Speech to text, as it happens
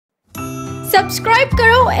Subscribe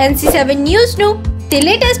ਕਰੋ NC7 News ਨੂੰ ਤੇ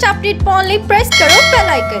ਲੇਟੈਸਟ ਅਪਡੇਟ ਪਾਉਣ ਲਈ ਪ੍ਰੈਸ ਕਰੋ ਬੈਲ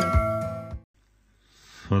ਆਈਕਨ।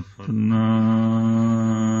 ਸਤਨਾਮ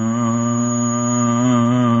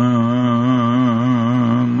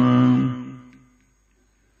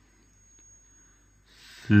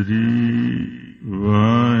ਸ੍ਰੀ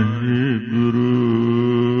ਵਾਹਿਗੁਰੂ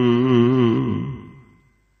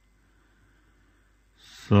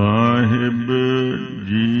ਸਾਹਿਬ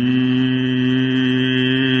ਜੀ।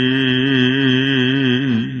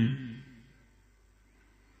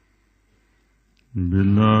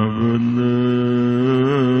 ਬਿਲਾਵਲ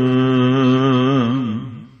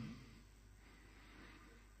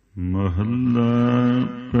ਮਹੱਲਾ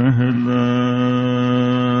ਪਹਿਲਾ।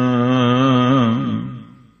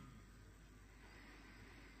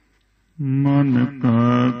 ਮਨ ਕਾ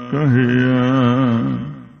ਕਹਿਆ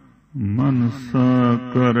ਮਨਸਾ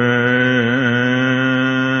ਕਰੈ,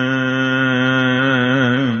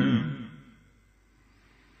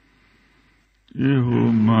 ਇਹੋ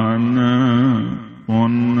ਮਨ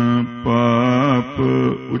ਪੁੰਨ ਪਾਪ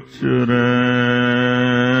ਉਚਰੈ।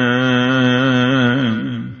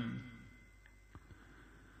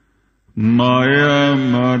 ਮਾਇਆ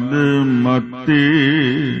ਮਦ ਮਤੀ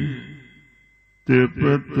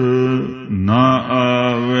ਤ੍ਰਿਪਤ ਨਾ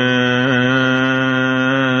ਆਵੈ,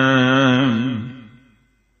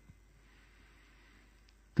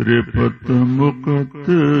 ਤ੍ਰਿਪਤ ਮੁਕਤ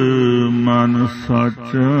ਮਨ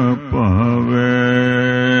ਸਾਚਾ ਭਾਵੈ।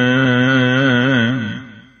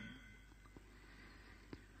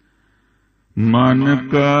 ਮਨ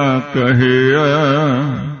ਕਾ ਕਹਿਆ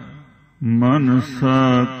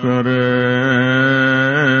ਮਨਸਾ ਕਰੈ,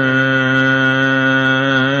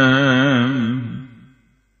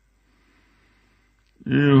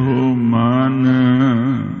 ਇਹੋ ਮਨ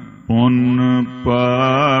ਪੁੰਨ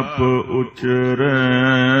ਪਾਪ ਉਚਰੈ।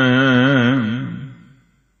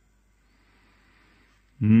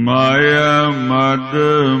 ਮਾਇਆ ਮਦ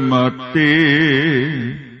ਮਤੀ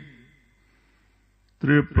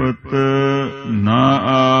ਤ੍ਰਿਪਤ ਨਾ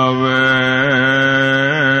ਆਵੈ,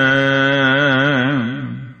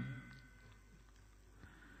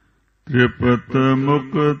 ਤ੍ਰਿਪਤ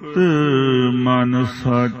ਮੁਕਤ ਮਨ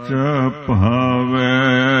ਸਾਚਾ ਭਾਵੈ।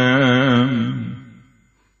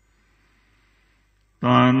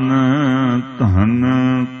 ਤਨ ਧਨ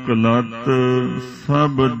ਕਲਤ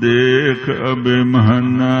ਸਭ ਦੇਖ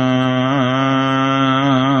ਅਭਿਮਾਨਾ,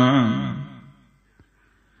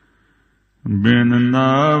 ਬਿਨ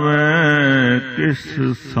ਨਾਵੈ ਕਿਸ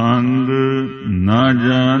ਸੰਗ ਨਾ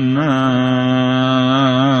ਜਾਨਾ।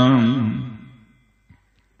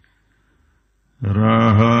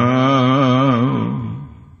 ਰਹਾਉ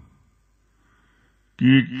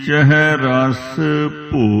ਕੀਚਹਿ ਰਸ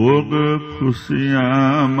ਭੋਗ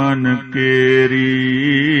ਖੁਸ਼ੀਆਂ ਮਨ ਕੇਰੀ,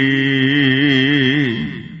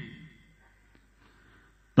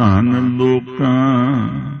 ਧਨ ਲੋਕਾਂ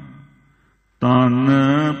ਤਨ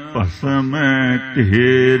ਭਸਮੈ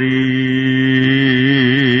ਢੇਰੀ।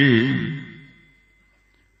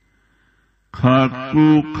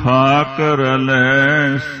 ਖਾਕੂ ਖਾਕ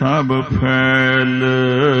ਰਲੈ ਸਭ ਫੈਲ,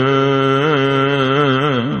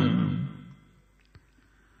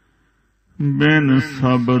 ਬਿਨ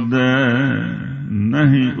ਸ਼ਬਦੈ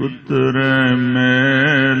ਨਹੀਂ ਉਤਰੈ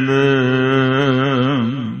ਮੈਲ।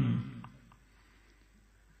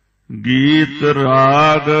 ਗੀਤ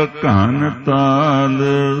ਰਾਗ ਘਨ ਤਾਲ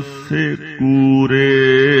ਸੇ ਕੂਰੇ,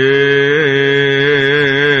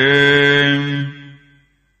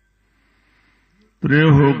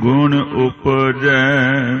 ਤ੍ਰਿਹੁ ਗੁਣ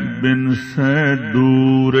ਉਪਜੈ ਬਿਨਸੈ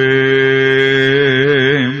ਦੂਰੇ।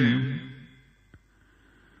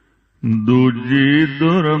 ਦੂਜੀ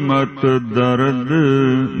ਦੁਰਮਤ ਦਰਦ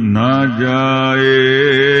ਨਾ ਜਾਏ,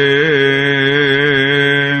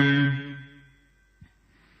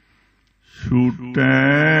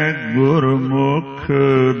 ਛੂਟੈ ਗੁਰਮੁਖ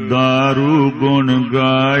ਦਾਰੂ ਗੁਣ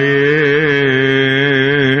ਗਾਏ।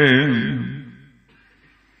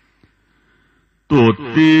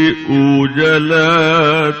 ਧੋਤੀ ਊਜਲ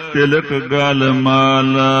ਤਿਲਕ ਗਲ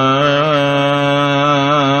ਮਾਲਾ,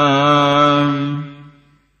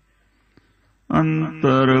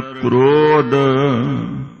 ਅੰਤਰ ਕ੍ਰੋਧ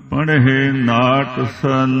ਪੜ੍ਹੇ ਨਾਟ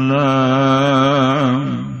ਸਲਾ।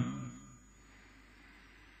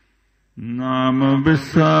 ਨਾਮ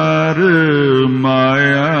ਵਿਸਾਰ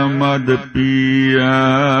ਮਾਇਆ ਮਦ ਪੀਆ,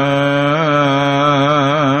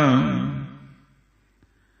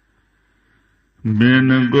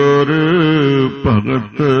 ਬਿਨ ਗੁਰ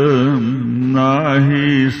ਭਗਤ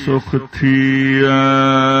ਨਾਹੀ ਸੁਖ ਥੀਆ।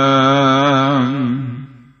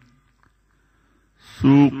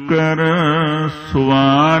 ਸੂਕਰ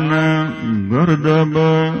ਸੁਆਨ ਗਰਦਬ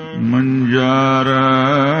ਮੰਜਾਰਾ,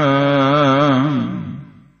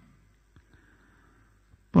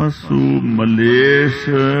 ਪਸੂ ਮਲੇਸ਼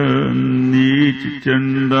ਨੀਚ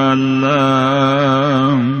ਚੰਡਾਲਾ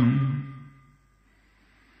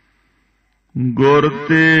ਗੁਰ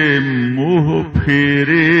ਤੇ ਮੋਹ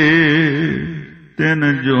ਫੇਰੇ ਤਿਨ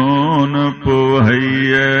ਜੋਨ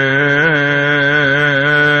ਪਵਈਐ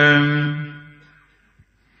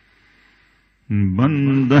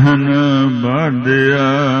ਬੰਧਨ ਬਾਧਿਆ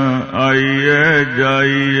ਆਈਐ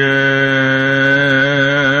ਜਾਈਐ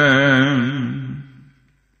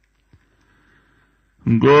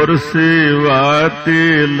ਗੁਰ ਸੇਵਾ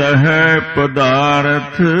ਤੇ ਲਹੈ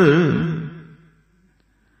ਪਦਾਰਥ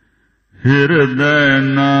ਹਿਰਦੈ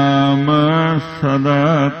ਨਾਮ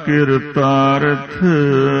ਸਦਾ ਕਿਰਤਾਰਥ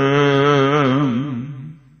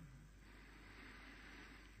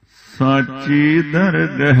ਸਾਚੀ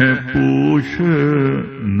ਦਰਗਹ ਪੂਛ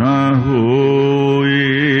ਨਾ ਹੋਏ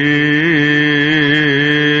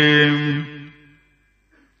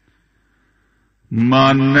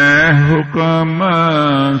ਮਾਨੈ ਹੁਕਮ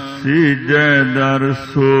ਸੀਜੈ ਦਰ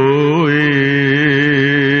ਸੋਏ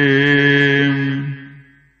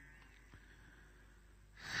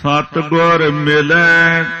ਸਤਿਗੁਰ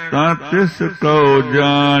ਮਿਲੈ ਤਾਂ ਤਿਸ ਕਉ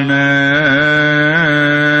ਜਾਣੈ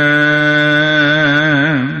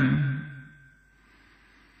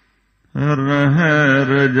ਰਹਿ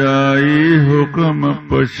ਰਜਾਈ ਹੁਕਮ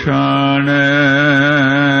ਪਛਾਣੈ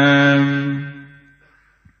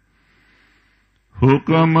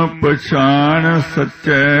ਹੁਕਮ ਪਛਾਣ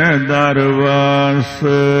ਸੱਚੇ ਦਰਵਾਸ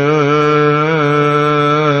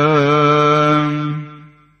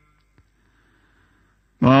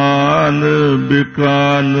ਕਾਲ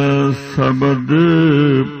ਬਿਕਾਲ ਸ਼ਬਦ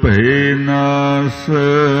ਭੈ ਨਾਸ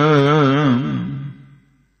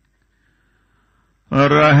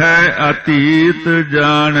ਰਹਿ ਅਤੀਤ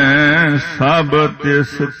ਜਾਣੈ ਸਭ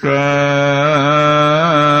ਤਿਸ ਕਾ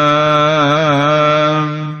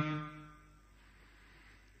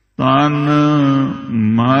ਤਨ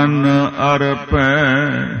ਮਨ ਅਰਪੈ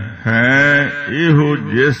ਹੈ ਇਹੋ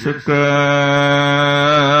ਜਿਸ ਕਾ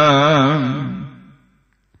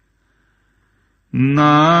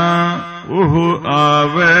ਨਾ ਉਹ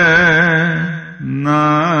ਆਵੇ ਨਾ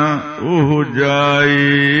ਉਹ ਜਾਏ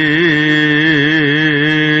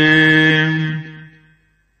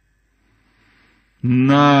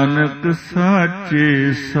ਨਾਨਕ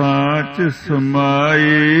ਸਾਚੇ ਸਾਚ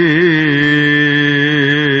ਸਮਾਏ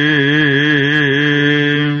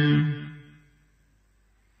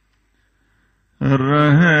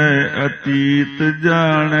ਰਹਿ ਅਤੀਤ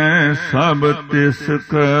ਜਾਣੈ ਸਭ ਤਿਸ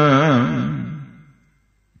ਕਾ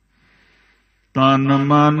ਤਨ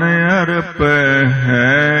ਮਨ ਅਰਪੈ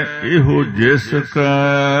ਹੈ ਇਹੋ ਜਿਸ ਕਾ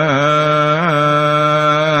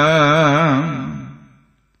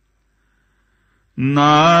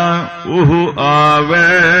ਨਾ ਉਹ ਆਵੇ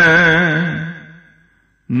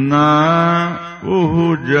ਨਾ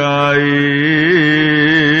ਉਹ ਜਾਏ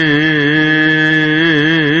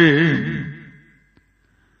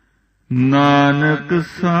ਨਾਨਕ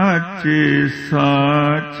ਸਾਚੇ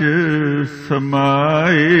ਸਾਚ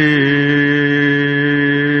ਸਮਾਏ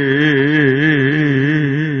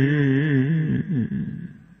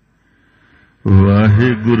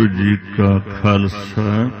ਵਾਹਿਗੁਰੂ ਜੀ ਕਾ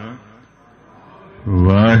ਖਾਲਸਾ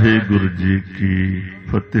ਵਾਹਿਗੁਰੂ ਜੀ ਕੀ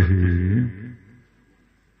ਫਤਿਹ।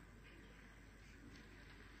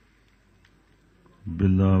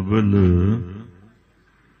 ਬਿਲਾਵਲ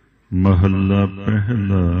ਮਹੱਲਾ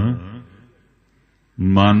ਪਹਿਲਾ।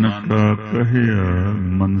 ਮਨ ਕਾ ਕਹਿਆ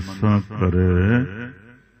ਮਨਸਾ ਕਰੈ,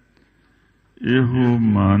 ਇਹੋ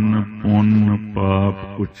ਮਨ ਪੁੰਨ ਪਾਪ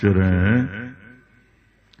ਉਚਰੈ।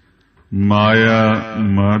 ਮਾਇਆ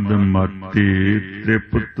ਮਦ ਮਾਤੀ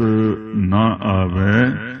ਤ੍ਰਿਪਤ ਨਾ ਆਵੈ,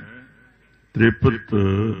 ਤ੍ਰਿਪਤ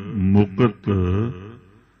ਮੁਕਤ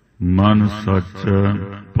ਮਨ ਸੱਚ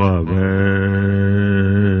ਭਾਵੈ।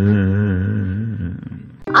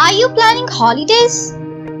 Are you planning holidays?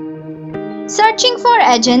 Searching for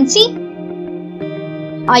agency?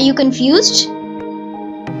 Are you confused?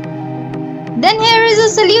 Then here is a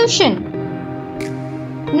solution.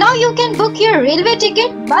 Now you can book your railway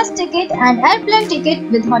ticket, bus ticket and airplane ticket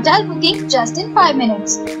with hotel booking just in 5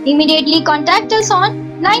 minutes. Immediately contact us on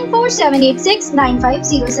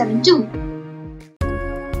 9478695072.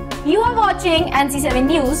 You are watching NC7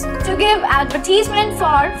 News. To give advertisement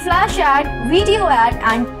for flash ad, video ad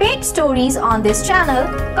and paid stories on this channel,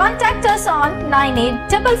 contact us on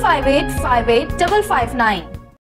 9855858559.